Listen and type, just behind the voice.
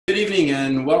Good evening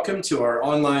and welcome to our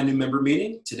online new member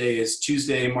meeting. Today is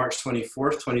Tuesday, March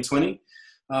 24th, 2020.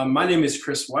 My name is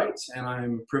Chris White and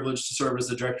I'm privileged to serve as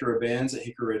the Director of Bands at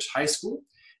Hickory Ridge High School.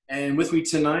 And with me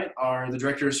tonight are the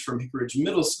directors from Hickory Ridge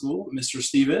Middle School, Mr.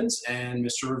 Stevens and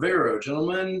Mr. Rivero.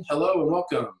 Gentlemen, hello and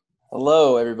welcome.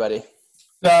 Hello, everybody.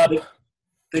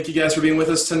 Thank you guys for being with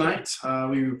us tonight.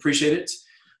 We appreciate it.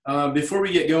 Before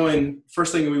we get going,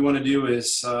 first thing we want to do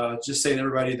is just say to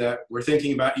everybody that we're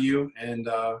thinking about you and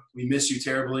we miss you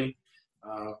terribly.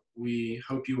 We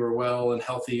hope you are well and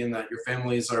healthy and that your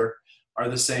families are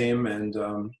the same.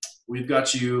 And we've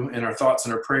got you in our thoughts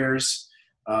and our prayers.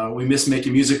 We miss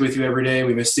making music with you every day.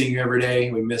 We miss seeing you every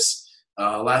day. We miss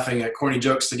laughing at corny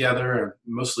jokes together, and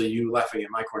mostly you laughing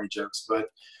at my corny jokes. But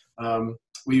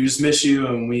we just miss you,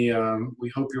 and we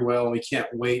hope you're well. And we can't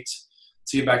wait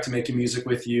to get back to making music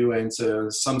with you and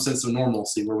to some sense of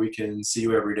normalcy where we can see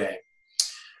you every day.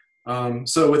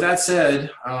 So with that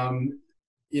said,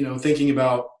 thinking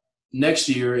about next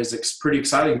year is pretty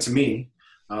exciting to me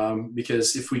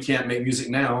because if we can't make music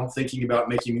now, thinking about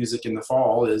making music in the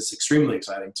fall is extremely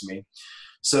exciting to me.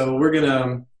 So we're going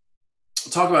to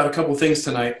talk about a couple things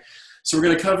tonight. So we're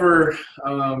going to cover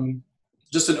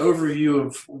just an overview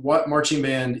of what marching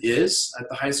band is at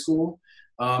the high school.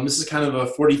 This is kind of a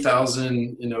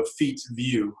 40,000 feet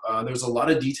view. There's a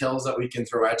lot of details that we can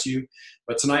throw at you,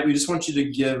 but tonight we just want you to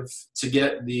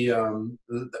get the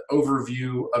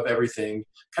overview of everything,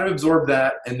 kind of absorb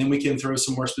that, and then we can throw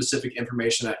some more specific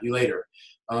information at you later.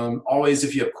 Always,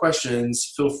 if you have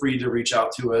questions, feel free to reach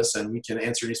out to us, and we can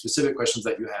answer any specific questions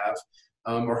that you have,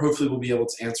 or hopefully we'll be able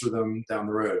to answer them down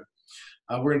the road.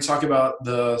 We're going to talk about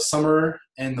the summer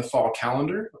and the fall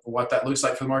calendar, what that looks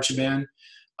like for the marching band.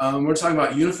 We're talking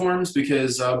about uniforms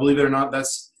because, believe it or not,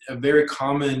 that's a very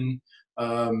common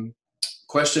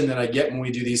question that I get when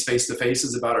we do these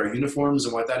face-to-faces about our uniforms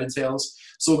and what that entails.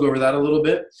 So we'll go over that a little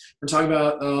bit. We're talking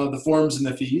about the forms and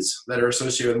the fees that are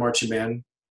associated with marching band,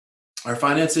 our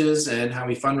finances and how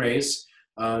we fundraise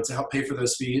to help pay for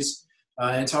those fees,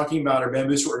 and talking about our Band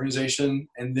Booster organization,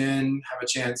 and then have a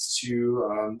chance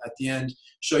to, at the end,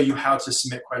 show you how to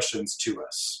submit questions to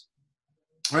us.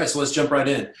 All right, so let's jump right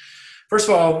in. First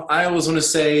of all, I always want to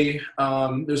say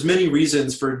there's many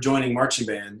reasons for joining marching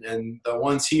band, and the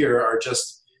ones here are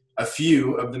just a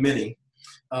few of the many.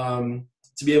 To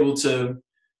be able to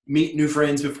meet new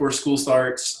friends before school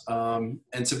starts,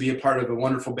 and to be a part of a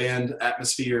wonderful band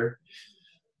atmosphere,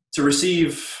 to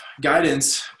receive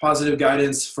guidance, positive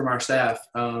guidance from our staff.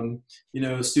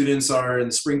 Students are in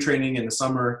the spring training in the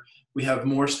summer. We have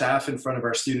more staff in front of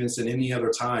our students than any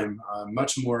other time,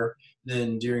 much more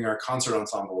than during our concert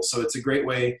ensemble. So it's a great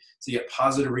way to get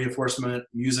positive reinforcement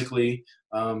musically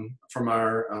from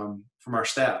our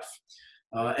staff.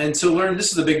 And to learn,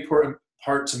 this is a big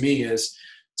part to me, is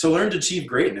to learn to achieve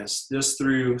greatness just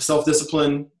through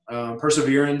self-discipline,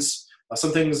 perseverance.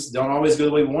 Some things don't always go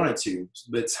the way we want it to,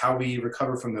 but it's how we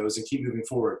recover from those and keep moving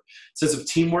forward. Sense of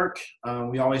teamwork.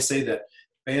 We always say that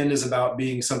band is about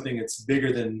being something that's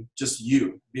bigger than just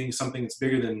you, being something that's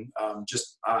bigger than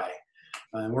just I.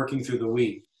 And working through the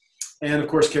we. And of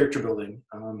course, character building.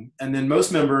 And then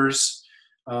most members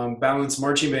balance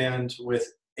marching band with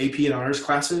AP and honors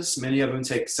classes. Many of them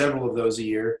take several of those a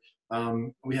year.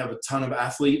 We have a ton of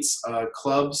athletes,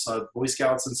 clubs, Boy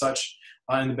Scouts and such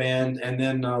in the band. And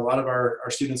then a lot of our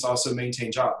students also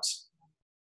maintain jobs.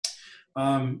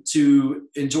 To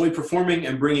enjoy performing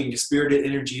and bringing spirited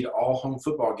energy to all home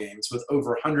football games with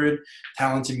over 100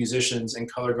 talented musicians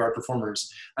and color guard performers.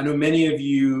 I know many of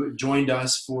you joined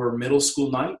us for middle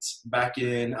school night back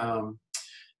in,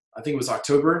 I think it was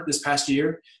October this past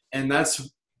year. And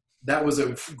that was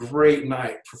a great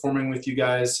night performing with you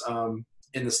guys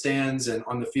in the stands and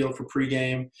on the field for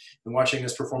pregame and watching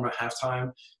us perform at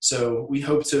halftime. So we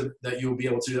hope that you'll be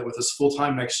able to do that with us full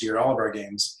time next year, all of our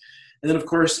games. And then, of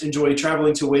course, enjoy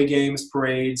traveling to away games,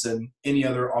 parades, and any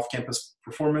other off-campus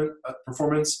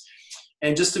performance.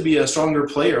 And just to be a stronger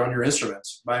player on your instrument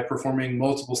by performing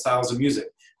multiple styles of music,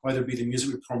 whether it be the music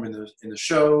we perform in the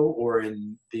show or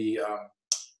in the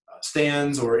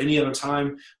stands or any other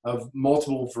time of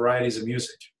multiple varieties of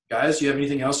music. Guys, do you have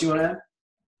anything else you want to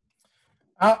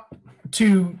add?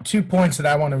 Two points that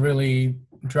I want to really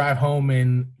drive home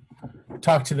and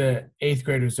talk to the eighth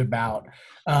graders about.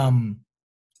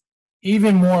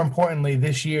 Even more importantly,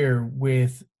 this year,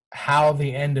 with how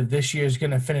the end of this year is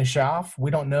going to finish off, we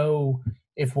don't know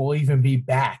if we'll even be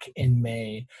back in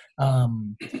May.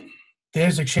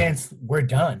 There's a chance we're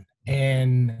done.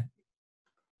 And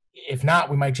if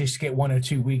not, we might just get 1 or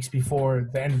 2 weeks before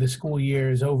the end of the school year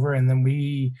is over, and then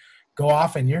we go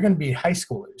off and you're going to be high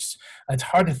schoolers. It's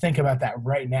hard to think about that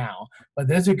right now, but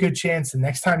there's a good chance the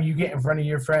next time you get in front of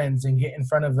your friends and get in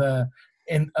front of the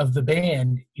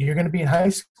band, you're going to be in high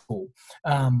school.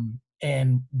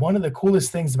 And one of the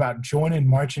coolest things about joining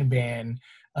marching band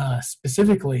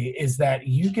specifically is that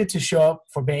you get to show up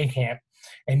for band camp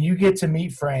and you get to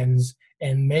meet friends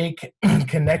and make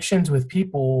connections with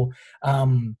people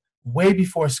way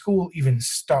before school even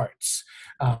starts.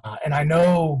 And I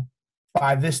know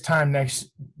by this time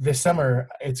this summer,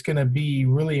 it's going to be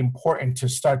really important to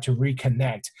start to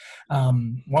reconnect.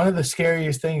 One of the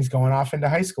scariest things going off into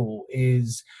high school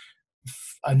is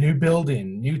a new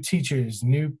building, new teachers,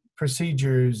 new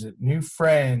procedures, new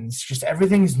friends, just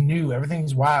everything's new,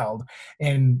 everything's wild.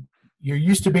 And you're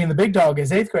used to being the big dog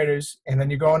as eighth graders, and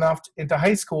then you're going off into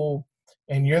high school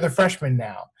and you're the freshman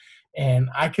now. And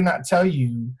I cannot tell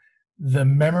you the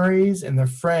memories and the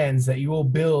friends that you will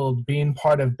build being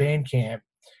part of band camp.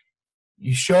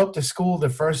 You show up to school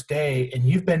the first day and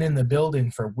you've been in the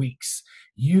building for weeks.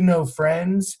 You know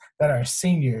friends that are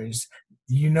seniors.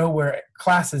 You know where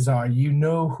classes are. You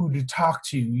know who to talk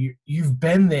to. You've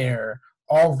been there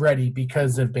already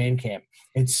because of band camp.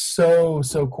 It's so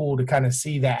cool to kind of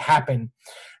see that happen.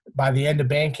 By the end of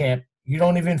band camp, you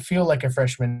don't even feel like a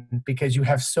freshman because you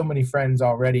have so many friends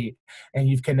already and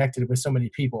you've connected with so many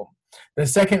people. The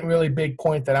second really big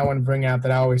point that I want to bring out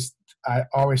that I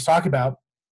always talk about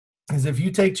is if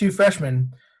you take two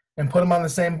freshmen and put them on the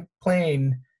same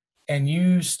plane and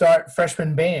you start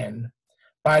freshman band,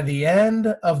 by the end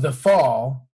of the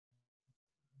fall,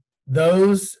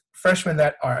 those freshmen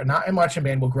that are not in marching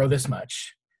band will grow this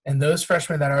much, and those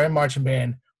freshmen that are in marching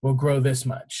band will grow this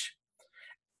much.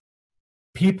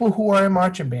 People who are in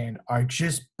marching band are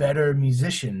just better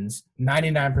musicians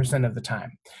 99% of the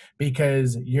time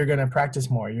because you're going to practice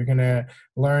more. You're going to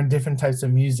learn different types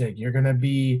of music. You're going to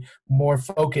be more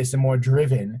focused and more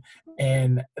driven.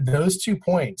 And those 2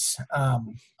 points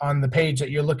on the page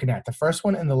that you're looking at, the first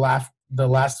one and the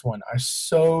last one, are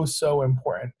so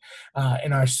important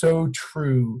and are so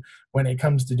true when it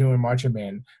comes to doing marching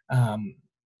band.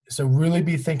 So really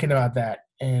be thinking about that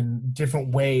in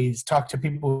different ways. Talk to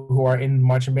people who are in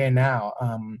marching band now.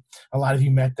 A lot of you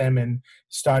met them and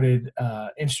started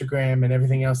Instagram and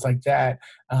everything else like that.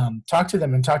 Talk to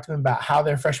them about how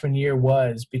their freshman year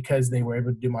was because they were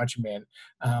able to do marching band.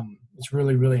 It's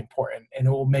really important, and it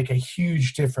will make a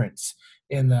huge difference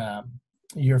in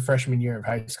your freshman year of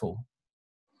high school.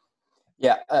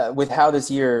 Yeah, with how this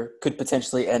year could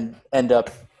potentially end up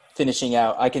finishing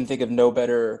out, I can think of no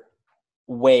better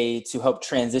way to help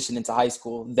transition into high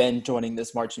school than joining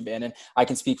this marching band. And I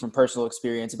can speak from personal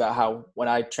experience about how when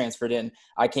I transferred in,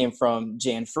 I came from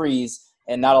Jan Fries,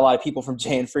 and not a lot of people from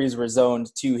Jan Fries were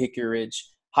zoned to Hickory Ridge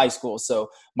High School. So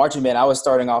marching band, I was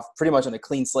starting off pretty much on a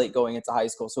clean slate going into high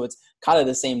school. So it's kind of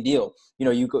the same deal. You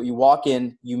know, you walk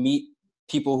in, you meet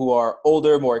people who are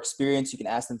older, more experienced. You can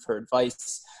ask them for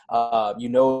advice. You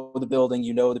know the building,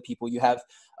 you know the people. You have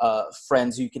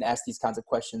friends who you can ask these kinds of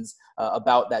questions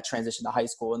about that transition to high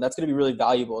school. And that's going to be really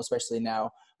valuable, especially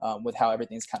now with how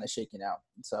everything's kind of shaking out.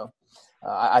 So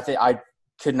I think I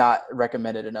could not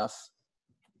recommend it enough.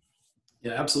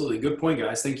 Yeah, absolutely. Good point,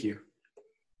 guys. Thank you.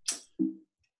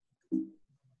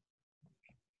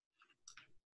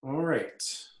 All right.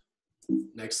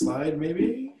 Next slide,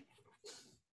 maybe.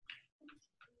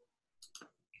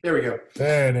 There we go.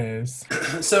 There it is.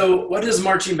 So what does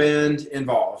marching band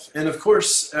involve? And of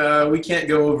course, we can't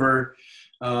go over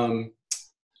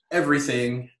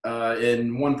everything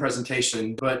in one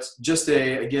presentation, but just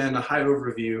again, a high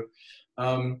overview.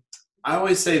 I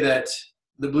always say that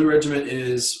the Blue Regiment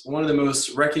is one of the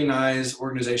most recognized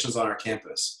organizations on our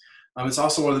campus. It's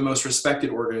also one of the most respected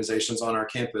organizations on our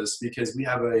campus because we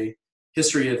have a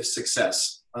history of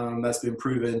success that's been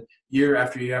proven year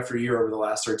after year after year over the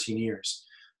last 13 years.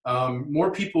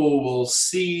 More people will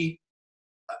see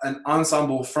an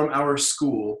ensemble from our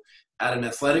school at an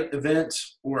athletic event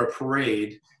or a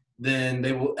parade than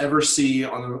they will ever see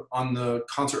on the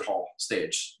concert hall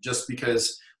stage, just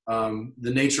because the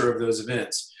nature of those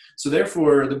events. So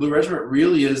therefore, the Blue Regiment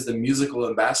really is the musical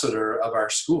ambassador of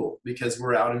our school because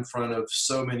we're out in front of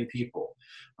so many people.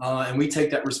 And we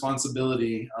take that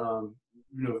responsibility,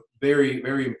 very,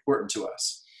 very important to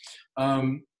us.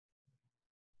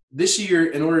 This year,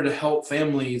 in order to help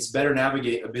families better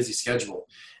navigate a busy schedule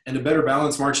and to better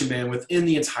balance marching band within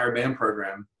the entire band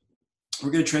program,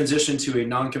 we're going to transition to a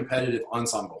non-competitive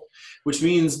ensemble, which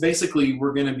means basically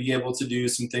we're going to be able to do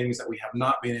some things that we have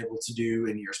not been able to do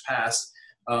in years past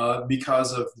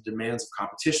because of the demands of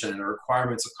competition and the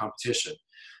requirements of competition.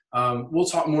 We'll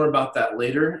talk more about that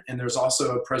later, and there's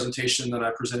also a presentation that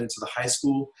I presented to the high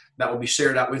school that will be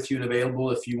shared out with you and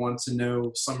available if you want to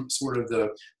know some sort of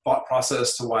the thought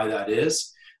process to why that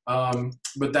is.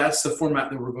 But that's the format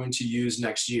that we're going to use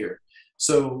next year.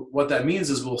 So what that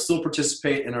means is we'll still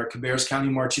participate in our Cabarrus County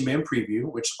Marching Band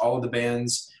Preview, which all of the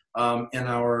bands in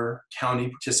our county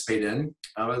participate in,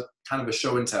 kind of a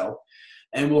show and tell.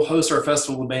 And we'll host our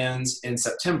Festival of Bands in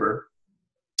September.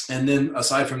 And then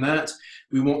aside from that,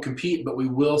 we won't compete, but we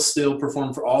will still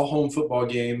perform for all home football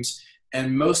games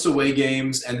and most away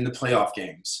games and in the playoff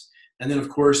games. And then, of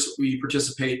course, we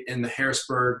participate in the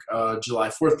Harrisburg July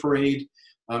 4th Parade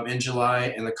in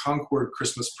July and the Concord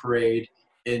Christmas Parade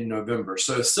in November.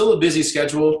 So it's still a busy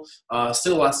schedule,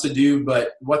 still lots to do,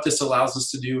 but what this allows us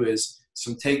to do is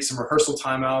take some rehearsal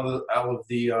time out of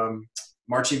the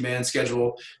marching band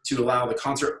schedule to allow the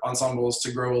concert ensembles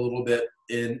to grow a little bit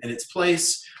in its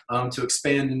place, to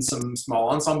expand in some small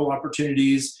ensemble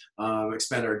opportunities,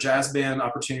 expand our jazz band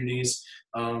opportunities,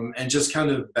 and just kind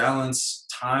of balance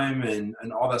time and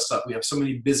all that stuff. We have so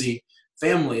many busy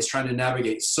families trying to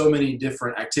navigate so many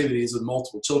different activities with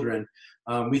multiple children.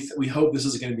 We hope this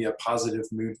is going to be a positive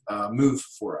move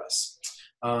for us.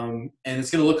 And it's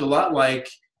going to look a lot like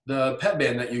the pep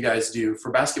band that you guys do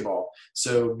for basketball.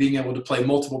 So being able to play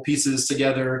multiple pieces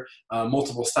together,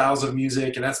 multiple styles of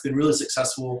music, and that's been really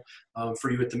successful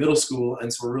for you at the middle school.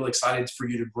 And so we're really excited for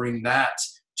you to bring that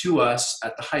to us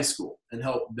at the high school and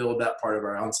help build that part of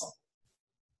our ensemble.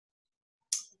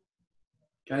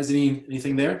 Guys,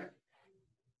 anything there?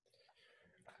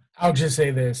 I'll just say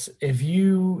this. If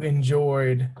you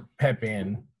enjoyed pep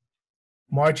band,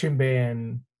 marching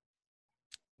band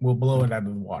will blow it out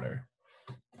of the water.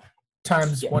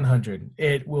 Times 100.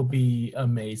 It will be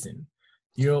amazing.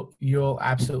 You'll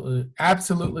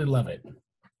absolutely love it.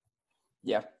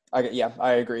 Yeah,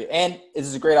 I agree. And this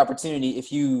is a great opportunity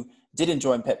if you did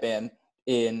enjoy pep band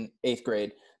in 8th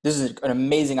grade. This is an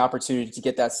amazing opportunity to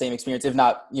get that same experience, if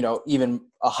not, even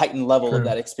a heightened level of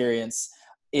that experience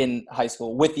in high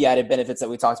school, with the added benefits that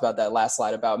we talked about that last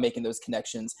slide about making those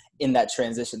connections in that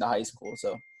transition to high school.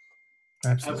 So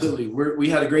absolutely. We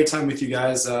had a great time with you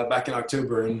guys back in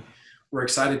October, and we're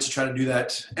excited to try to do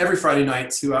that every Friday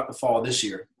night throughout the fall this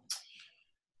year.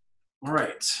 All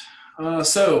right.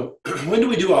 So when do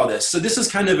we do all this? So this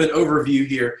is kind of an overview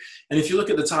here. And if you look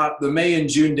at the top, the May and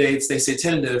June dates, they say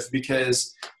tentative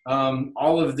because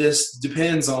all of this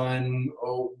depends on,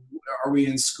 are we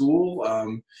in school?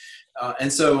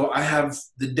 And so I have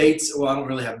the dates. Well, I don't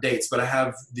really have dates, but I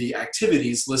have the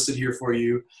activities listed here for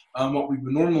you, what we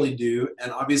would normally do.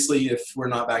 And obviously, if we're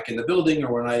not back in the building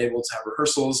or we're not able to have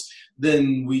rehearsals,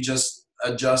 then we just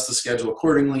adjust the schedule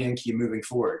accordingly and keep moving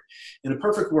forward. In a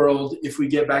perfect world, if we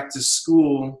get back to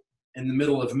school in the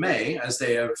middle of May, as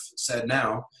they have said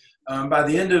now, by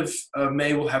the end of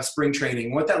May, we'll have spring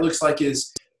training. What that looks like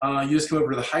is you just come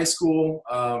over to the high school.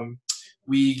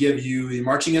 We give you the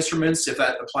marching instruments, if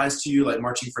that applies to you, like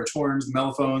marching French horns, the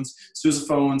mellophones,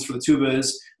 sousaphones for the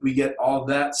tubas. We get all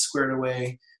that squared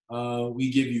away.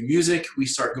 We give you music. We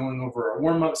start going over our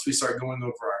warm-ups. We start going over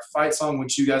our fight song,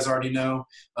 which you guys already know.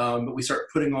 But we start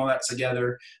putting all that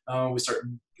together. We start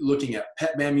looking at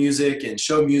pep band music and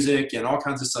show music and all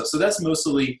kinds of stuff. So that's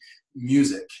mostly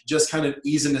music, just kind of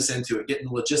easing us into it, getting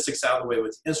the logistics out of the way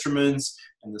with instruments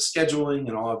and the scheduling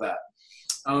and all of that.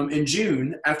 In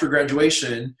June, after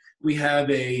graduation, we have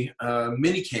a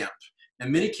mini camp.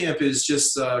 And mini camp is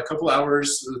just a couple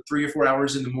hours, 3 or 4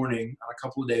 hours in the morning on a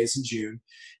couple of days in June.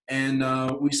 And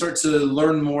we start to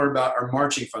learn more about our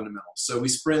marching fundamentals. So we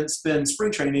spend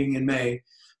spring training in May,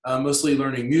 mostly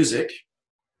learning music.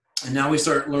 And now we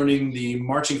start learning the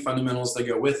marching fundamentals that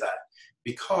go with that,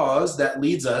 because that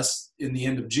leads us in the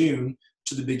end of June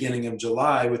to the beginning of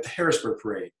July with the Harrisburg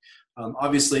Parade.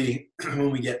 Obviously, when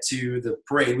we get to the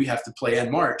parade, we have to play and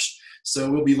march.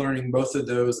 So we'll be learning both of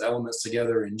those elements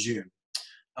together in June.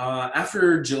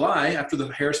 After July, after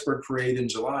the Harrisburg Parade in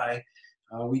July,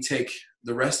 we take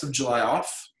the rest of July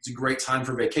off. It's a great time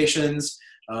for vacations,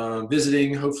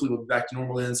 visiting. Hopefully we'll be back to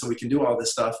normal then so we can do all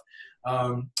this stuff.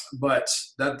 But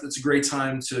that's a great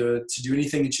time to do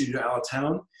anything that you do out of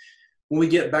town. When we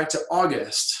get back to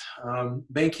August,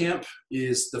 band camp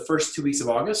is the first 2 weeks of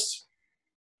August.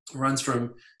 It runs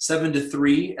from 7 to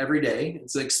 3 every day.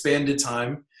 It's an expanded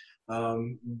time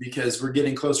because we're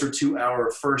getting closer to our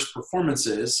first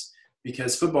performances,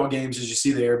 because football games, as you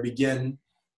see there, the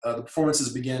performances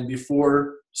begin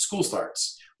before school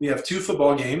starts. We have 2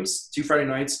 football games, 2 Friday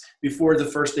nights before the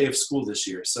first day of school this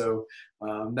year. So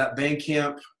that band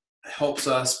camp helps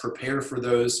us prepare for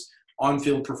those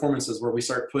on-field performances where we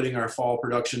start putting our fall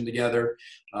production together,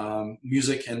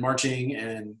 music and marching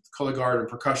and color guard and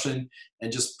percussion,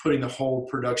 and just putting the whole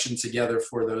production together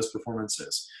for those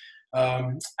performances.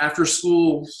 After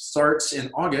school starts in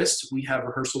August, we have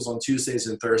rehearsals on Tuesdays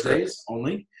and Thursdays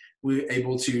only. We're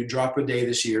able to drop a day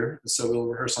this year, so we'll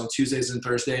rehearse on Tuesdays and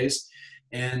Thursdays.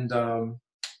 And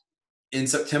in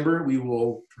September, we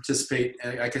will participate,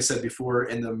 like I said before,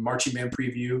 in the marching band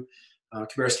preview,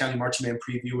 Cabarrus County Marching Band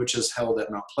Preview, which is held at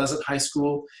Mount Pleasant High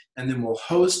School. And then we'll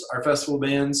host our festival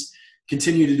bands,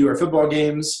 continue to do our football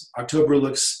games. October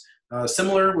looks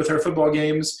similar with our football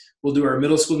games. We'll do our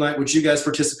middle school night, which you guys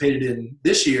participated in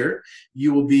this year.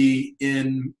 You will be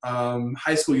in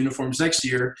high school uniforms next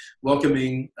year,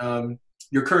 welcoming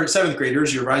your current 7th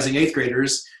graders, your rising 8th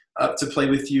graders, up to play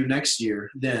with you next year.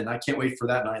 Then I can't wait for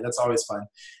that night. That's always fun.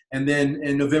 And then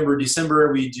in November,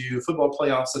 December, we do football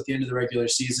playoffs at the end of the regular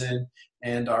season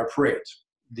and our parade.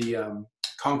 The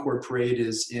Concord Parade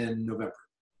is in November.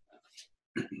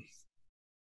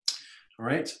 All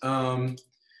right.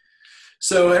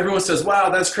 So everyone says, wow,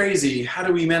 that's crazy. How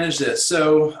do we manage this?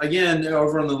 So again,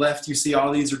 over on the left, you see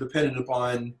all these are dependent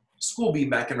upon school being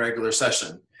back in regular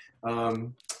session.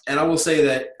 And I will say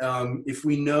that if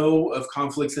we know of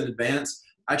conflicts in advance,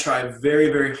 I try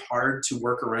very, very hard to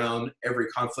work around every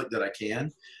conflict that I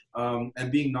can.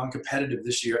 And being non-competitive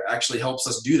this year actually helps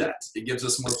us do that. It gives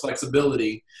us more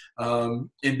flexibility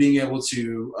in being able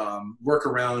to work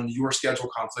around your schedule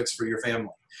conflicts for your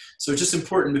family. So it's just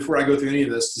important before I go through any of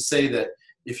this to say that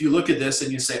if you look at this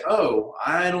and you say, oh,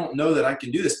 I don't know that I can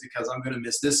do this because I'm going to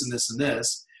miss this and this and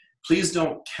this, please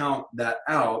don't count that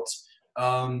out.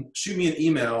 Shoot me an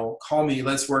email, call me,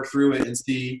 let's work through it and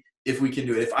see if we can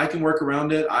do it. If I can work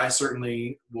around it, I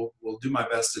certainly will do my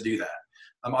best to do that.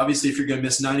 Obviously, if you're going to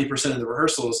miss 90% of the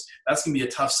rehearsals, that's going to be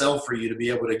a tough sell for you to be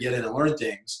able to get in and learn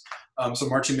things. So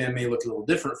marching band may look a little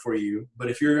different for you, but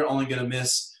if you're only going to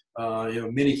miss,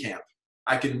 mini camp,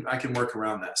 I can work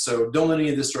around that. So don't let any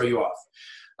of this throw you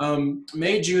off.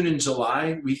 May, June, and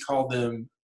July, we call them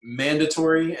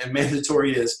mandatory, and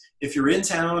mandatory is if you're in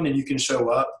town and you can show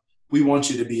up, we want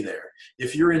you to be there.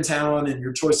 If you're in town and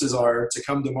your choices are to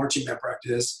come to marching band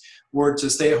practice or to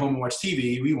stay at home and watch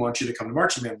TV, we want you to come to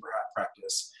marching band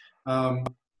practice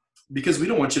because we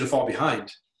don't want you to fall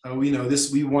behind. We know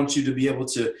this. We want you to be able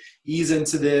to ease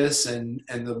into this, and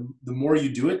the more you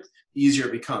do it, the easier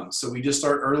it becomes. So we just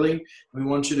start early. We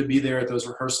want you to be there at those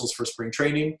rehearsals for spring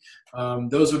training.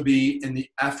 Those would be in the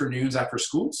afternoons after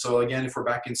school. So again, if we're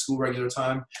back in school regular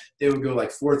time, they would go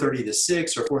like 4:30 to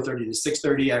 6 or 4:30 to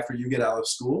 6:30 after you get out of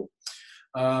school.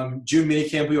 June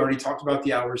minicamp, we already talked about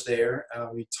the hours there.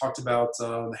 We talked about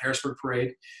the Harrisburg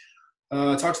Parade.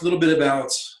 Talked a little bit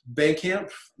about band camp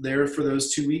there for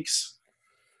those 2 weeks.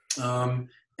 And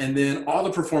then all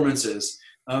the performances.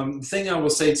 The thing I will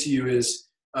say to you is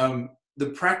the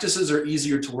practices are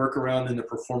easier to work around than the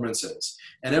performances.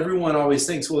 And everyone always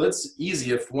thinks, well, it's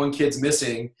easy if one kid's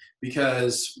missing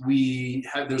because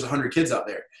there's 100 kids out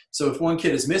there. So if one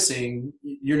kid is missing,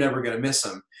 you're never going to miss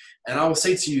them. And I will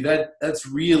say to you that that's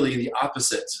really the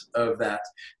opposite of that.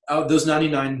 Those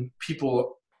 99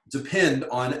 people depend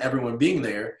on everyone being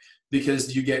there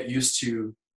because you get used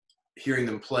to hearing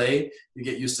them play. You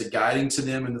get used to guiding to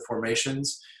them in the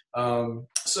formations.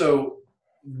 So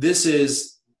this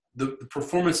is the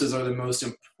performances are the most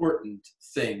important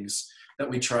things that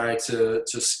we try to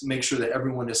make sure that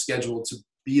everyone is scheduled to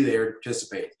be there to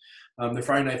participate. The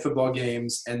Friday night football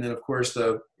games, and then of course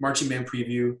the marching band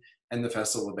preview and the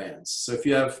festival of bands. So if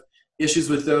you have issues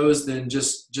with those, then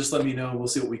just let me know. We'll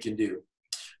see what we can do.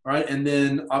 All right, and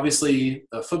then obviously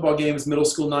the football games, middle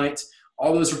school night,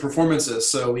 all those are performances.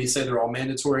 So we say they're all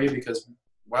mandatory because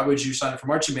why would you sign up for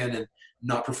marching band and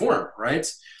not perform,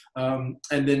 right? And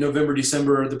then November,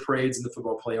 December, the parades and the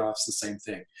football playoffs, the same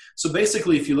thing. So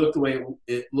basically, if you look the way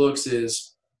it looks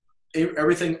is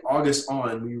everything August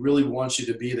on, we really want you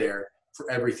to be there for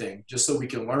everything, just so we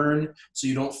can learn, so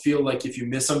you don't feel like if you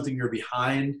miss something, you're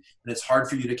behind and it's hard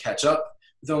for you to catch up.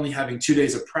 With only having 2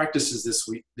 days of practices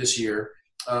this year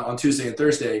on Tuesday and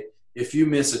Thursday, if you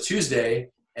miss a Tuesday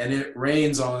and it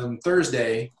rains on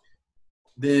Thursday,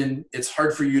 then it's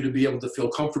hard for you to be able to feel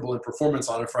comfortable in performance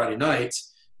on a Friday night,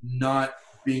 not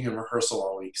being in rehearsal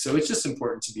all week. So it's just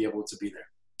important to be able to be there.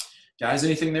 Guys,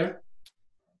 anything there?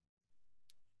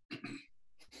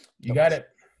 You got it.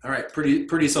 All right,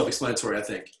 pretty self-explanatory, I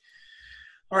think.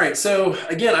 All right, so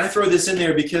again, I throw this in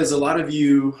there because a lot of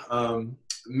you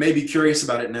may be curious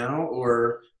about it now,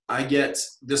 or I get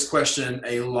this question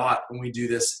a lot when we do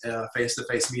this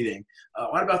face-to-face meeting.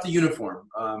 What about the uniform?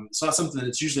 It's not something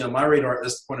that's usually on my radar at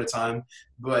this point in time,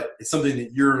 but it's something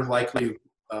that you're likely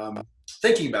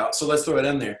thinking about. So let's throw it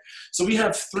in there. So we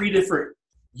have 3 different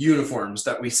uniforms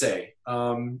that we say.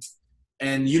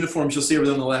 And uniforms, you'll see over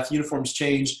there on the left, uniforms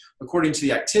change according to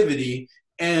the activity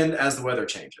and as the weather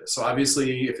changes. So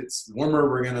obviously, if it's warmer,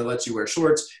 we're going to let you wear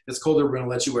shorts. If it's colder, we're going to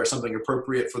let you wear something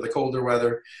appropriate for the colder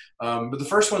weather. But the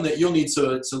first one that you'll need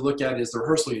to look at is the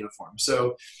rehearsal uniform.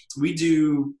 So we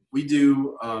do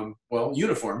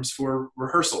uniforms for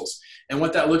rehearsals. And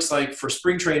what that looks like for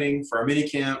spring training, for our mini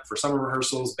camp, for summer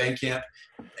rehearsals, band camp,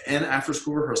 and after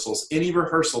school rehearsals, any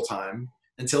rehearsal time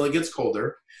until it gets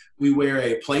colder, we wear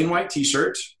a plain white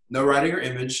t-shirt, no writing or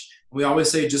image. We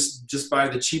always say just buy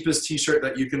the cheapest t-shirt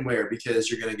that you can wear because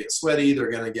you're going to get sweaty.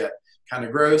 They're going to get kind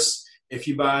of gross. If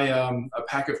you buy a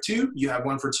pack of 2, you have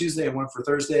one for Tuesday and one for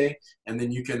Thursday, and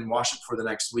then you can wash it for the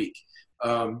next week.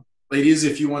 Ladies,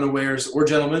 if you want to wear, or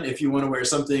gentlemen, if you want to wear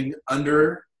something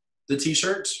under the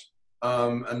t-shirt,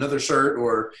 another shirt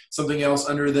or something else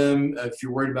under them, if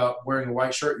you're worried about wearing a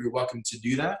white shirt, you're welcome to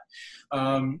do that.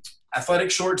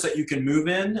 Athletic shorts that you can move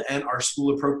in and are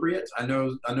school appropriate. I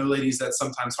know, ladies, that's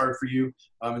sometimes hard for you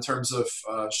in terms of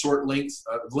short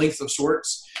length of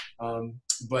shorts,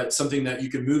 but something that you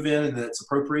can move in and that's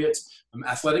appropriate.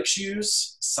 Athletic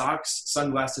shoes, socks,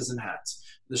 sunglasses, and hats.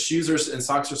 The shoes and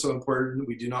socks are so important.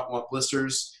 We do not want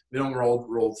blisters. We don't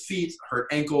rolled feet, hurt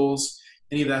ankles,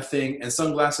 any of that thing. And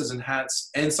sunglasses and hats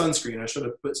and sunscreen. I should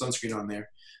have put sunscreen on there.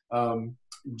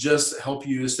 Just help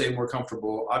you stay more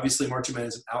comfortable. Obviously, marching band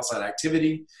is an outside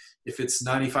activity. If it's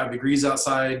 95 degrees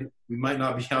outside, we might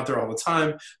not be out there all the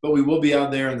time, but we will be out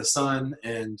there in the sun.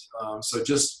 And so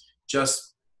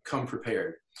just come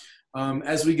prepared.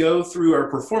 As we go through our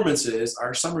performances,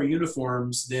 our summer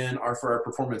uniforms then are for our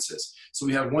performances. So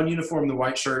we have 1 uniform, the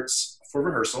white shirts, for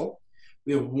rehearsal.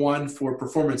 We have 1 for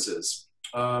performances.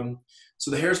 So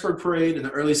the Harrisburg Parade and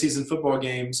the early season football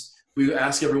games, we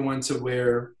ask everyone to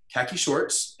wear khaki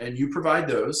shorts, and you provide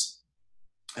those.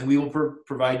 And we will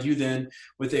provide you then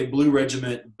with a Blue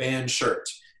Regiment band shirt.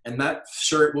 And that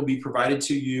shirt will be provided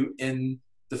to you in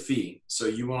the fee, so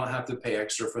you won't have to pay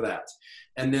extra for that.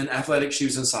 And then athletic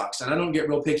shoes and socks. And I don't get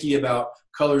real picky about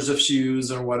colors of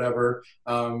shoes or whatever.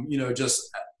 Just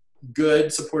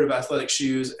good supportive athletic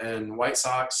shoes and white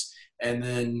socks, and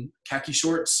then khaki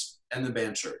shorts and the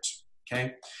band shirts.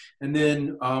 Okay. And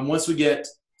then once we get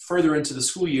further into the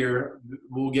school year,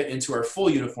 we'll get into our full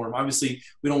uniform. Obviously,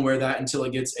 we don't wear that until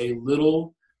it gets a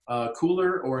little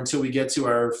cooler or until we get to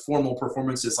our formal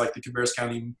performances like the Cabarrus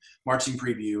County Marching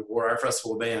Preview or our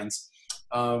Festival of Bands.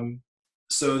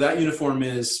 So that uniform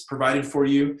is provided for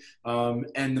you.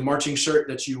 And the marching shirt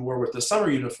that you wore with the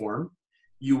summer uniform,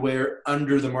 you wear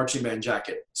under the marching band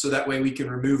jacket. So that way we can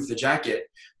remove the jacket.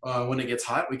 When it gets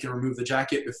hot, we can remove the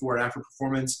jacket before and after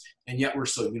performance, and yet we're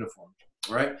still uniformed.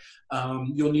 All right.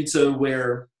 You'll need to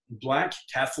wear black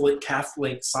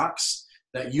calf-length socks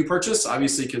that you purchase,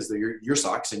 obviously because they're your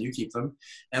socks and you keep them,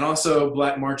 and also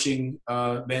black marching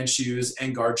band shoes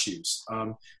and guard shoes.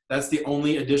 That's the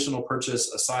only additional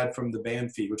purchase aside from the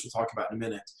band fee, which we'll talk about in a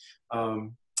minute.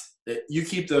 You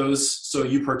keep those, so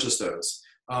you purchase those.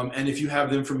 And if you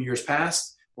have them from years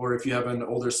past, or if you have an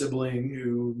older sibling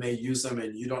who may use them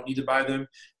and you don't need to buy them,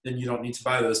 then you don't need to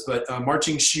buy those. But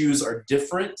marching shoes are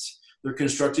different. They're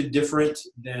constructed different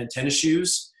than tennis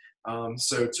shoes. With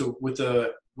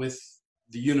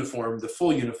the uniform, the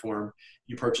full uniform,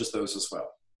 you purchase those as well.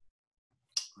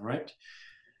 All right.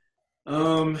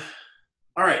 All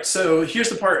right. So here's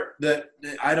the part that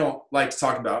I don't like to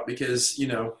talk about because,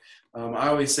 I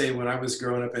always say when I was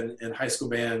growing up in high school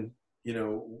band, it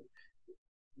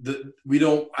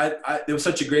was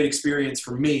such a great experience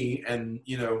for me, and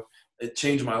it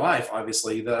changed my life,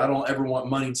 obviously, that I don't ever want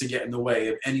money to get in the way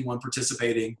of anyone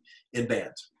participating in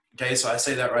band. Okay, so I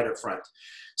say that right up front.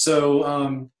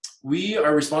 So we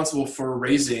are responsible for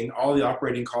raising all the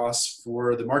operating costs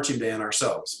for the marching band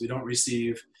ourselves. We don't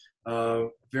receive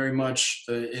very much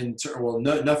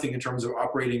nothing in terms of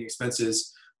operating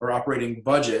expenses or operating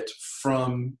budget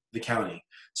from the county.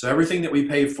 So everything that we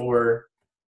pay for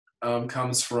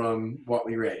comes from what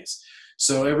we raise.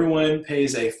 So everyone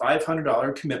pays a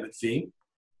 $500 commitment fee.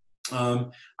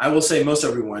 I will say most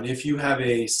everyone, if you have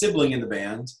a sibling in the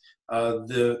band,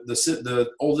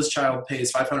 the oldest child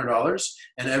pays $500,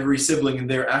 and every sibling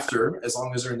thereafter, as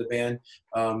long as they're in the band,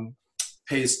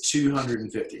 pays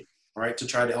 $250. All right, to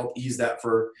try to help ease that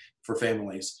for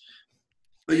families.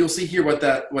 But you'll see here what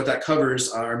that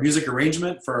covers: our music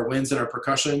arrangement for our winds and our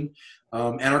percussion,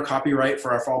 and our copyright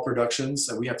for our fall productions.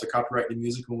 So we have to copyright the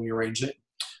music when we arrange it.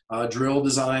 Drill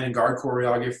design and guard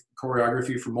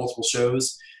choreography for multiple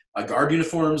shows. Guard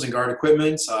uniforms and guard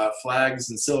equipment, flags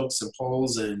and silks and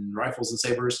poles and rifles and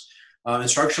sabers.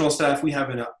 Instructional staff, we have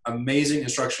an amazing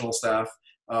instructional staff,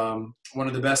 one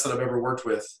of the best that I've ever worked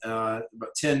with,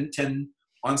 about 10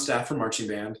 on staff for marching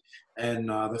band, and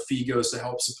the fee goes to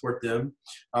help support them.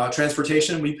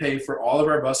 Transportation, we pay for all of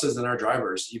our buses and our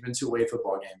drivers, even to away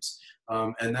football games,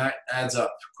 and that adds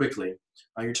up quickly.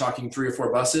 You're talking 3 or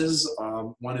 4 buses,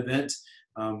 one event.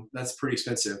 That's pretty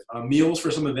expensive. Meals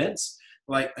for some events,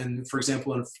 and for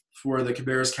example, for the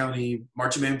Cabarrus County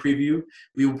Marching Band Preview,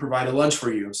 we will provide a lunch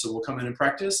for you. So we'll come in and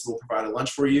practice, we'll provide a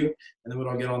lunch for you, and then we'll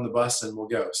all get on the bus and we'll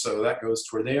go. So that goes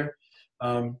toward there.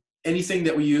 Anything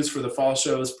that we use for the fall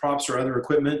shows, props or other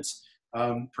equipment,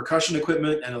 percussion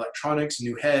equipment and electronics,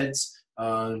 new heads,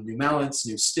 new mallets,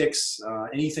 new sticks,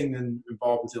 anything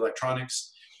involved with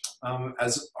electronics.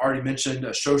 As already mentioned,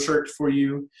 a show shirt for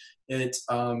you. It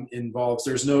involves,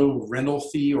 there's no rental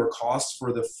fee or cost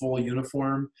for the full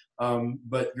uniform,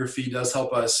 but your fee does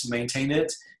help us maintain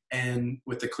it, and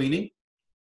with the cleaning.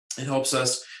 It helps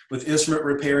us with instrument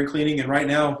repair and cleaning, and right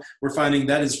now we're finding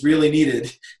that is really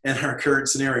needed in our current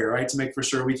scenario, right, to make for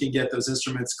sure we can get those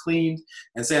instruments cleaned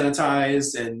and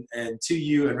sanitized and to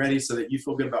you and ready so that you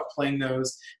feel good about playing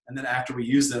those, and then after we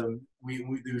use them, we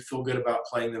do feel good about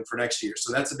playing them for next year.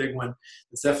 So that's a big one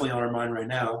that's definitely on our mind right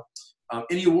now.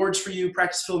 Any awards for you,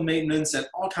 practice field maintenance, and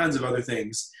all kinds of other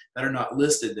things that are not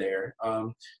listed there.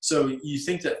 So you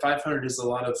think that $500 is a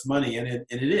lot of money, and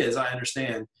it is, I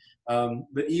understand.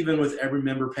 But even with every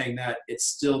member paying that, it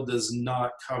still does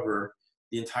not cover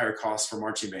the entire cost for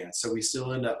marching band. So we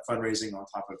still end up fundraising on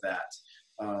top of that.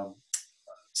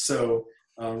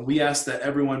 We ask that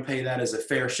everyone pay that as a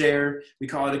fair share. We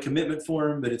call it a commitment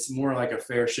form, but it's more like a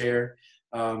fair share.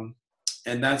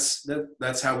 And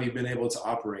that's how we've been able to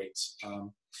operate.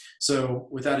 So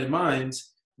with that in mind,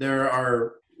 there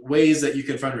are ways that you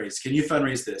can fundraise. Can you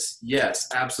fundraise this? Yes,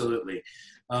 absolutely.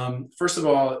 First of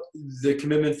all, the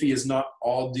commitment fee is not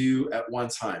all due at one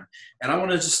time. And I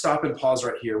want to just stop and pause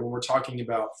right here when we're talking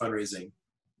about fundraising.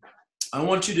 I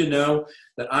want you to know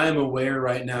that I am aware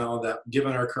right now that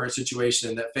given our current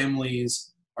situation, that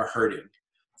families are hurting.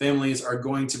 Families are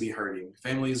going to be hurting.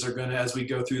 Families are going to, as we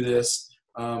go through this,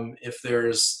 if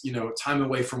there's, time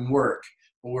away from work,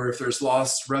 or if there's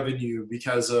lost revenue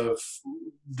because of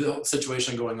the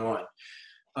situation going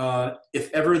on.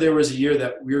 If ever there was a year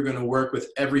that we're going to work with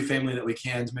every family that we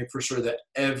can to make for sure that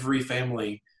every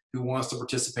family who wants to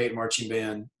participate in marching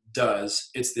band does,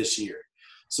 it's this year.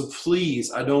 So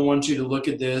please, I don't want you to look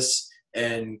at this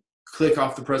and click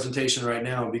off the presentation right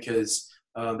now, because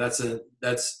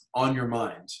that's on your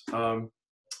mind.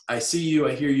 I see you,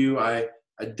 I hear you, I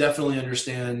definitely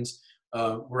understand.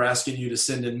 We're asking you to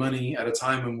send in money at a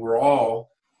time when we're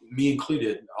all, me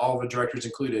included, all the directors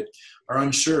included, are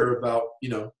unsure about,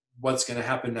 what's going to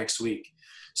happen next week.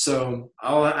 So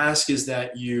all I ask is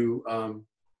that you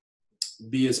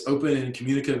be as open and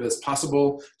communicative as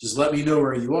possible. Just let me know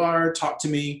where you are, talk to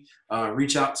me,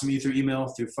 reach out to me through email,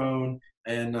 through phone,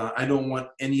 and I don't want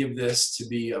any of this to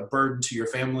be a burden to your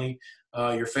family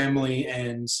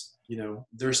and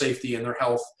their safety and their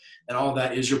health, and all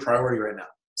that is your priority right now.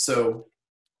 So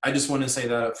I just want to say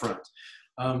that up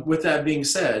front. With that being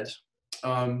said,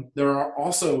 there are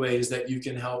also ways that you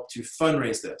can help to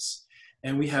fundraise this.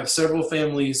 And we have several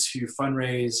families who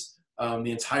fundraise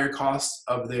the entire cost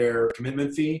of their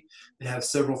commitment fee. They have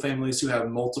several families who have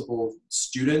multiple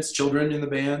children in the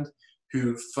band,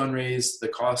 who fundraise the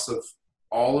cost of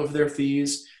all of their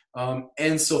fees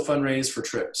and still fundraise for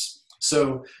trips.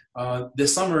 So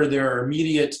this summer, there are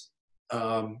immediate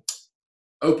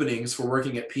openings for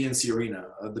working at PNC Arena.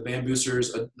 The band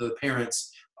boosters, the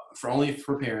parents, only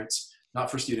for parents, not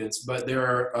for students, but there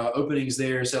are openings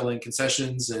there selling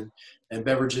concessions and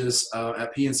beverages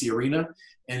at PNC Arena.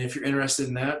 And if you're interested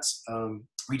in that,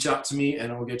 reach out to me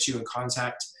and I'll get you in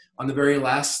contact. On the very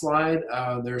last slide,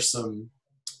 there's some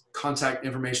contact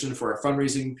information for our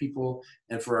fundraising people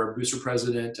and for our booster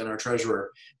president and our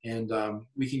treasurer, and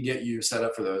we can get you set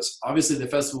up for those. Obviously, the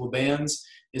Festival of Bands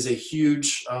is a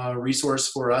huge resource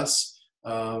for us,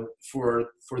 for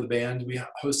the band. We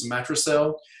host a mattress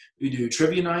sale, we do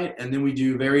trivia night, and then we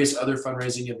do various other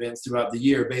fundraising events throughout the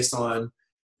year based on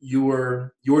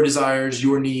your desires,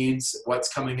 your needs,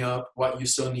 what's coming up, what you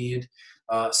still need.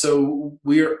 So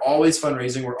we're always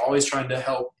fundraising. We're always trying to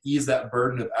help ease that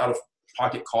burden of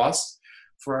out-of-pocket costs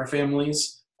for our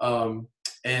families.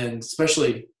 And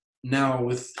especially now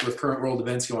with current world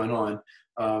events going on,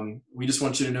 we just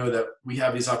want you to know that we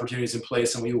have these opportunities in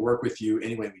place and we will work with you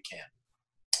any way we can.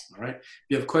 All right. If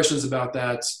you have questions about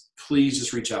that, please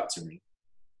just reach out to me.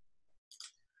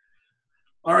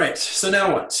 All right. So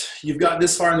now what? You've got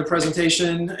this far in the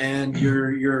presentation and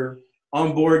you're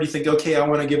on board. You think, okay, I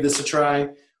want to give this a try.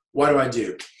 What do I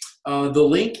do? The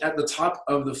link at the top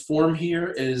of the form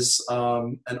here is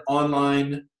an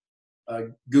online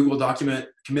Google document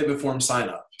commitment form sign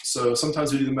up. So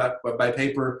sometimes we do them by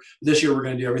paper. This year we're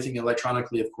going to do everything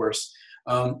electronically, of course.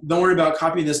 Don't worry about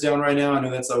copying this down right now. I know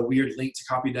that's a weird link to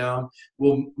copy down.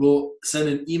 We'll send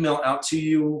an email out to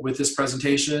you with this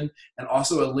presentation and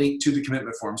also a link to the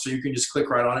commitment form. So you can just click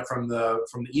right on it from the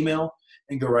email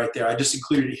and go right there. I just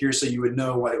included it here so you would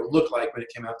know what it would look like when it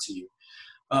came out to you.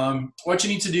 What you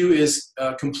need to do is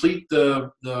complete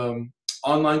the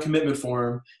online commitment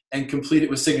form and complete it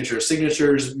with signatures.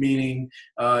 Signatures meaning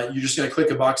you're just going to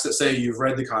click a box that say you've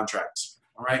read the contract.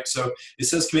 All right, so it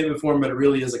says commitment form, but it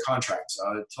really is a contract.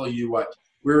 Tell you what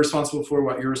we're responsible for,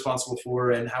 what you're responsible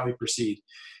for, and how we proceed.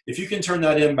 If you can turn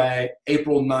that in by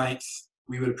April 9th,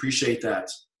 we would appreciate that.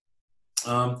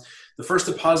 The first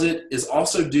deposit is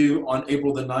also due on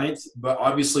April the 9th, but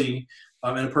obviously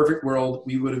in a perfect world,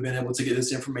 we would have been able to get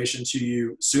this information to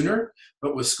you sooner,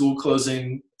 but with school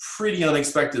closing pretty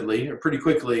unexpectedly or pretty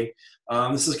quickly,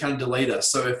 this has kind of delayed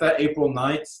us. So if that April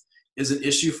 9th is an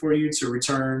issue for you to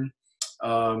return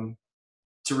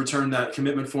that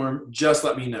commitment form, just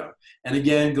let me know. And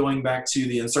again, going back to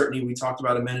the uncertainty we talked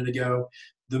about a minute ago,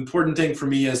 the important thing for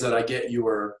me is that I get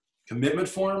your commitment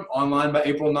form online by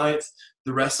April 9th.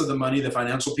 The rest of the money, the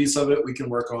financial piece of it, we can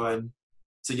work on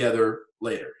together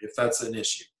later if that's an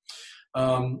issue.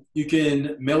 You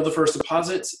can mail the first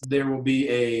deposit. There will be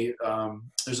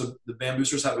the Band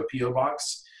Boosters have a P.O.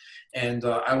 box, and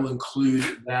I will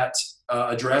include that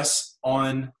address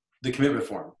on the commitment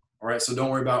form. All right, so don't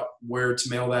worry about where to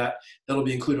mail that. That'll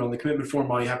be included on the commitment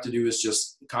form. All you have to do is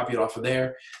just copy it off of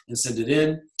there and send it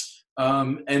in.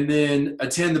 And then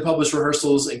attend the published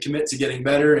rehearsals and commit to getting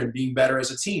better and being better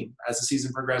as a team as the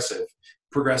season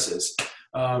progresses.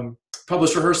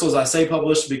 Published rehearsals, I say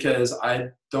published because I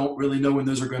don't really know when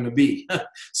those are going to be.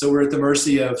 So we're at the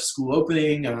mercy of school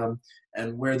opening and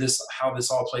how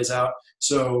this all plays out.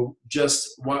 So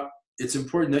it's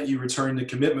important that you return the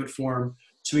commitment form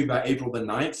to me by April the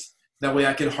 9th. That way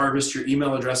I can harvest your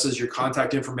email addresses, your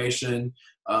contact information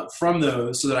from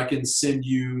those so that I can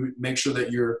make sure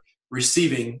that you're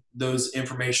receiving those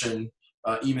information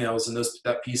emails and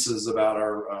that pieces about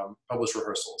our published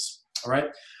rehearsals. All right.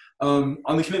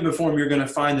 On the commitment form, you're going to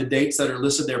find the dates that are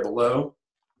listed there below.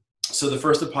 So the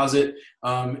first deposit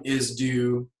is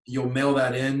due. You'll mail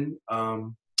that in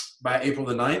by April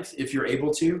the 9th if you're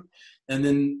able to. And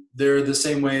then they're the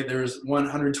same way. There's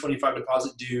 $125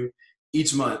 deposit due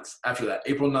each month after that.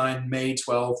 April 9, May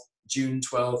 12th, June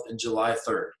 12th, and July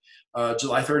 3rd.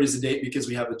 July 3rd is the date because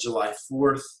we have a July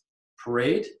 4th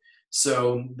parade.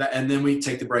 And then we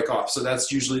take the break off. So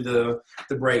that's usually the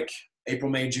break,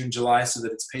 April, May, June, July, so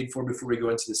that it's paid for before we go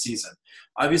into the season.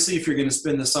 Obviously, if you're going to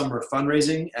spend the summer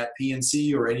fundraising at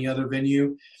PNC or any other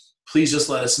venue, please just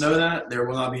let us know that. There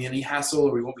will not be any hassle,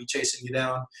 or we won't be chasing you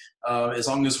down as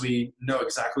long as we know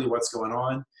exactly what's going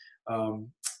on.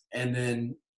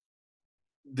 And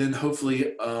then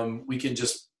hopefully we can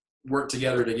just work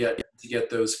together to get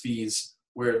those fees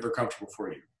where they're comfortable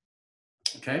for you.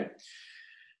 Okay.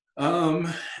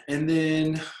 And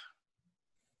then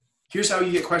here's how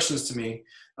you get questions to me.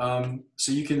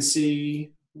 So you can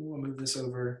see, I'll move this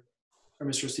over.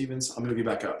 Mr. Stevens, I'm going to be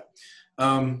back up.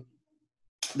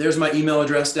 There's my email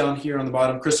address down here on the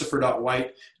bottom,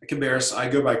 Christopher.White. I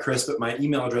go by Chris, but my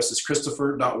email address is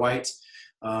Christopher.White.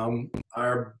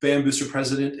 Our Band Booster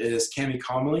president is Cami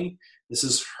Comley. This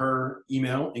is her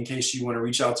email in case you want to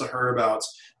reach out to her about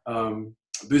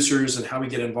boosters and how we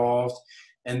get involved.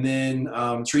 And then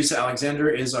Teresa Alexander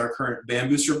is our current Band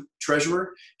Booster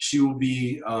treasurer. She will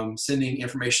be sending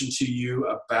information to you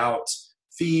about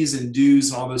fees and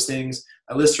dues and all those things.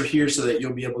 I list her here so that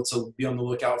you'll be able to be on the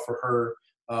lookout for her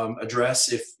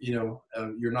address if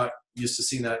you're not used to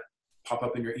seeing that pop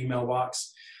up in your email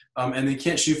box. And then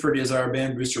Kent Shuford is our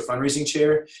Band Booster fundraising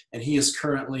chair, and he is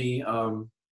currently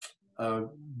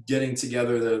getting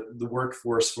together the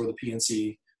workforce for the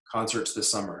PNC concerts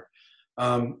this summer.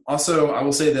 Also, I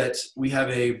will say that we have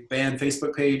a band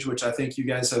Facebook page, which I think you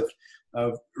guys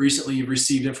have recently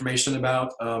received information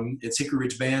about. It's Hickory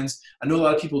Ridge Bands. I know a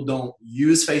lot of people don't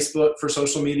use Facebook for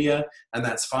social media, and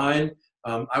that's fine.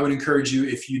 I would encourage you,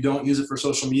 if you don't use it for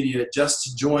social media, just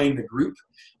to join the group.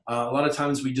 A lot of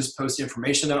times we just post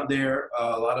information out there.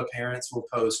 A lot of parents will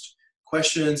post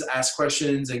questions, ask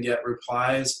questions, and get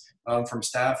replies from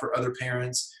staff or other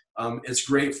parents. It's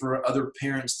great for other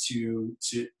parents to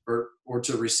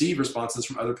receive responses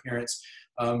from other parents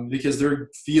because they're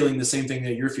feeling the same thing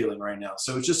that you're feeling right now.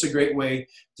 So it's just a great way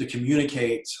to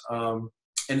communicate. And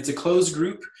it's a closed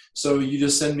group, so you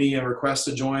just send me a request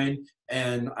to join,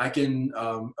 and I can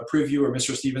approve you, or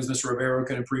Mr. Stevens, Mr. Rivero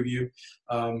can approve you,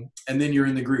 and then you're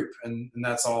in the group, and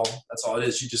that's all. That's all it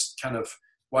is. You just kind of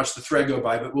watch the thread go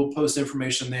by, but we'll post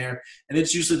information there, and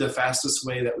it's usually the fastest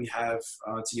way that we have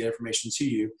to get information to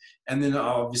you, and then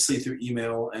obviously through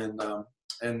email and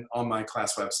on my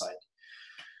class website.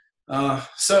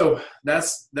 So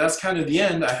that's kind of the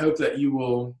end. I hope that you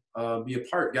will be a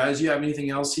part. Guys, do you have anything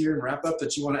else here and wrap up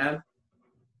that you want to add?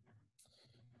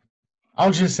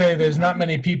 I'll just say there's not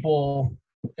many people,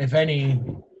 if any,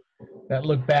 that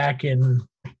look back and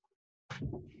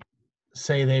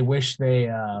say they wish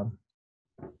they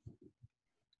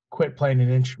quit playing an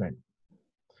instrument.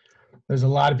 There's a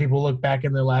lot of people look back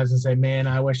in their lives and say, man,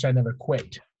 I wish I never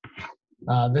quit.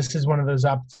 This is one of those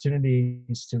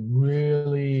opportunities to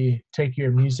really take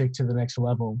your music to the next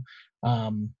level.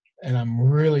 And I'm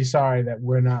really sorry that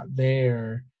we're not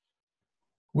there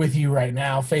with you right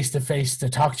now, face to face, to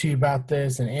talk to you about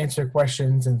this and answer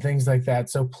questions and things like that.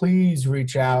 So please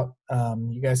reach out.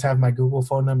 You guys have my Google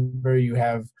phone number. You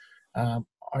have our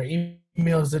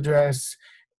emails address.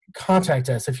 Contact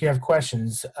us if you have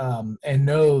questions, and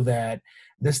know that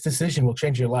this decision will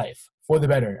change your life for the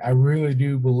better. I really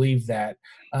do believe that.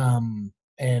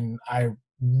 And I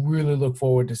really look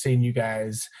forward to seeing you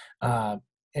guys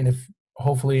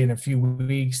hopefully in a few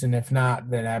weeks, and if not,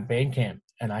 then at band camp.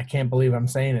 And I can't believe I'm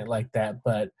saying it like that,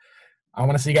 but I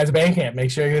want to see you guys at band camp.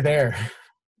 Make sure you're there.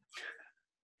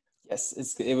 Yes,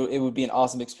 it would be an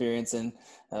awesome experience. And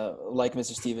like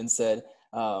Mr. Stevens said,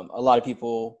 a lot of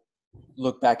people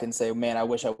look back and say, man, I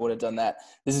wish I would have done that.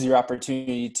 This is your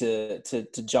opportunity to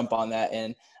jump on that.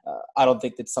 And I don't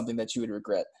think that's something that you would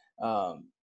regret.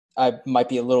 I might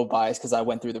be a little biased because I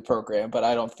went through the program, but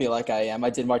I don't feel like I am. I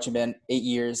did marching band 8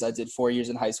 years. I did 4 years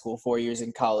in high school, 4 years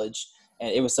in college,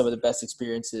 and it was some of the best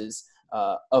experiences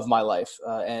of my life.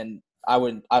 And I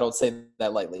don't say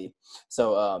that lightly.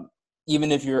 So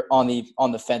even if you're on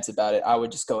the fence about it, I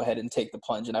would just go ahead and take the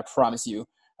plunge, and I promise you,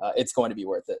 it's going to be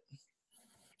worth it.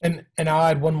 And I'll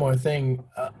add one more thing.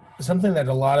 Something that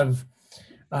a lot of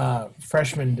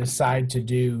freshmen decide to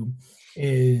do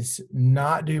is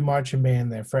not do marching band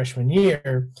their freshman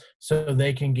year so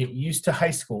they can get used to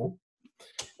high school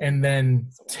and then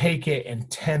take it in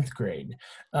 10th grade.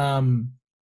 And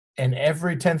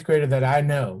every 10th grader that I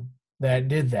know that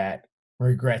did that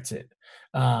regrets it.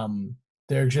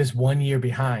 They're just 1 year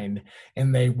behind,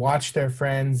 and they watch their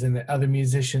friends and the other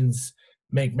musicians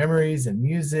make memories and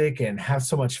music and have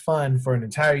so much fun for an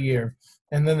entire year.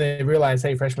 And then they realize,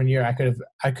 hey, freshman year, I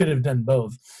could have done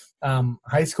both.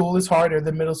 High school is harder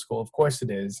than middle school. Of course it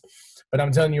is. But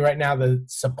I'm telling you right now, the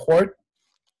support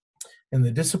and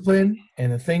the discipline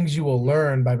and the things you will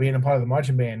learn by being a part of the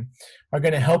marching band are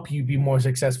going to help you be more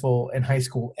successful in high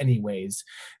school anyways.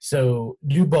 So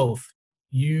do both.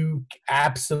 You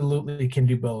absolutely can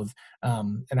do both.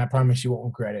 And I promise you won't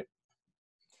regret it.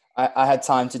 I had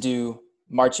time to do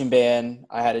marching band.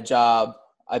 I had a job.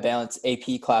 I balanced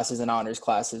AP classes and honors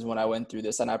classes when I went through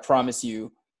this. And I promise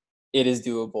you, it is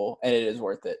doable and it is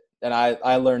worth it. And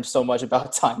I learned so much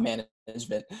about time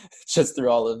management just through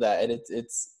all of that.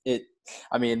 And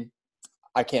I mean,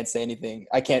 I can't say anything.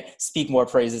 I can't speak more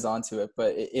praises onto it,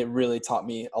 but it really taught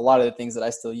me a lot of the things that I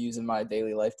still use in my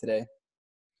daily life today.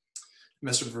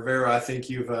 Mr. Rivera, I think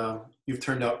you've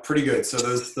turned out pretty good. So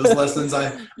those lessons, I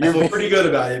feel pretty good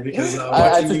about it, because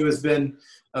watching you has been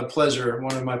a pleasure,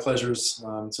 one of my pleasures,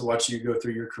 to watch you go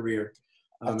through your career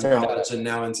in college and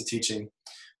now into teaching.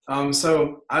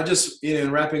 So I just,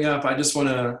 in wrapping up, I just want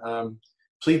to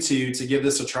plead to you to give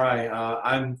this a try.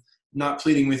 I'm not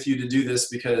pleading with you to do this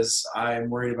because I'm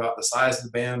worried about the size of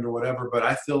the band or whatever, but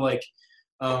I feel like,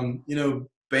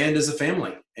 band is a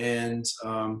family, and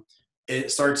it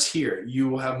starts here. You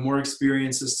will have more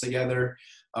experiences together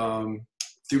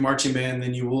through marching band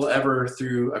than you will ever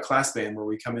through a class band, where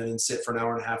we come in and sit for an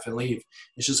hour and a half and leave.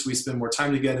 It's just we spend more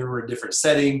time together. We're in a different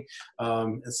setting.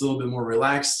 It's a little bit more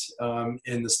relaxed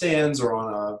in the stands or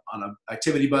on an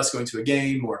activity bus going to a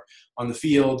game or on the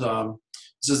field.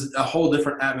 It's just a whole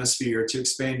different atmosphere to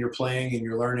expand your playing and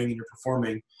your learning and your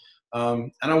performing.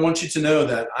 And I want you to know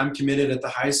that I'm committed at the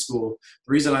high school.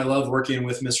 The reason I love working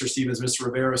with Mr. Stevens, Mr.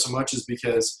 Rivera so much is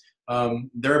because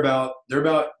they're about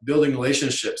building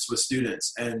relationships with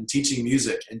students and teaching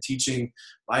music and teaching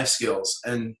life skills.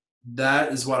 And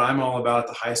that is what I'm all about at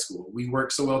the high school. We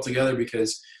work so well together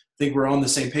because I think we're on the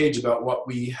same page about what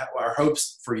our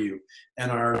hopes for you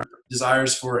and our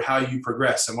desires for how you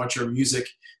progress and what your music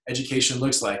education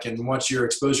looks like and what your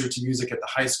exposure to music at the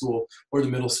high school or the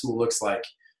middle school looks like.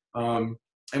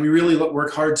 And we really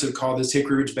work hard to call this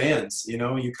Hickory Ridge bands. You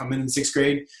come in 6th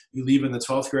grade, you leave in the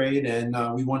 12th grade, and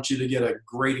we want you to get a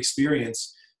great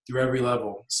experience through every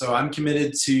level. So I'm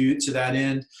committed to that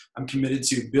end. I'm committed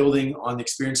to building on the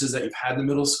experiences that you've had in the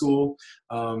middle school.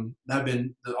 That have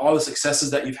been all the successes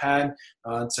that you've had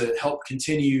to help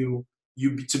continue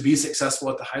you to be successful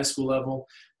at the high school level.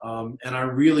 And I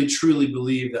really, truly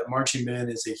believe that marching band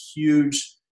is a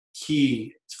huge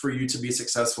key for you to be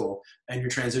successful and your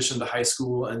transition to high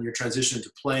school and your transition to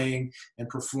playing and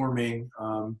performing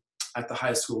at the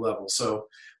high school level. So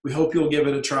we hope you'll give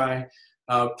it a try.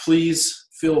 Please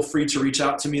feel free to reach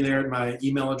out to me there at my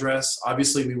email address.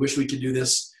 Obviously, we wish we could do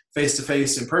this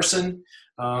face-to-face in person.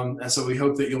 And so we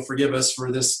hope that you'll forgive us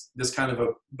for this kind of a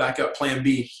backup plan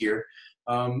B here.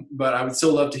 But I would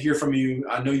still love to hear from you.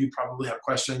 I know you probably have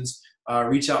questions.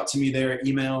 Reach out to me there at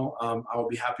email. I will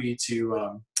be happy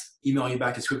to email you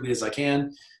back as quickly as I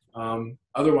can.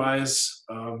 Otherwise,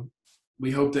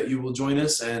 we hope that you will join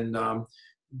us and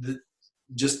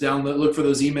just look for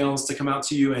those emails to come out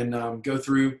to you and go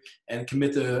through and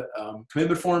commit the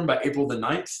commitment form by April the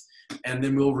 9th. And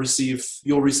then you'll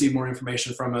receive more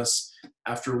information from us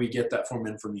after we get that form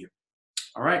in from you.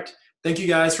 All right. Thank you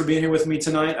guys for being here with me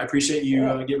tonight. I appreciate you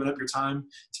giving up your time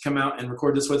to come out and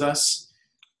record this with us.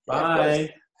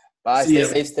 Bye. Bye. Stay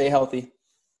safe, stay healthy.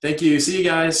 Thank you. See you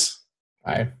guys.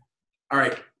 Bye. All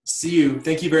right. See you.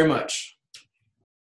 Thank you very much.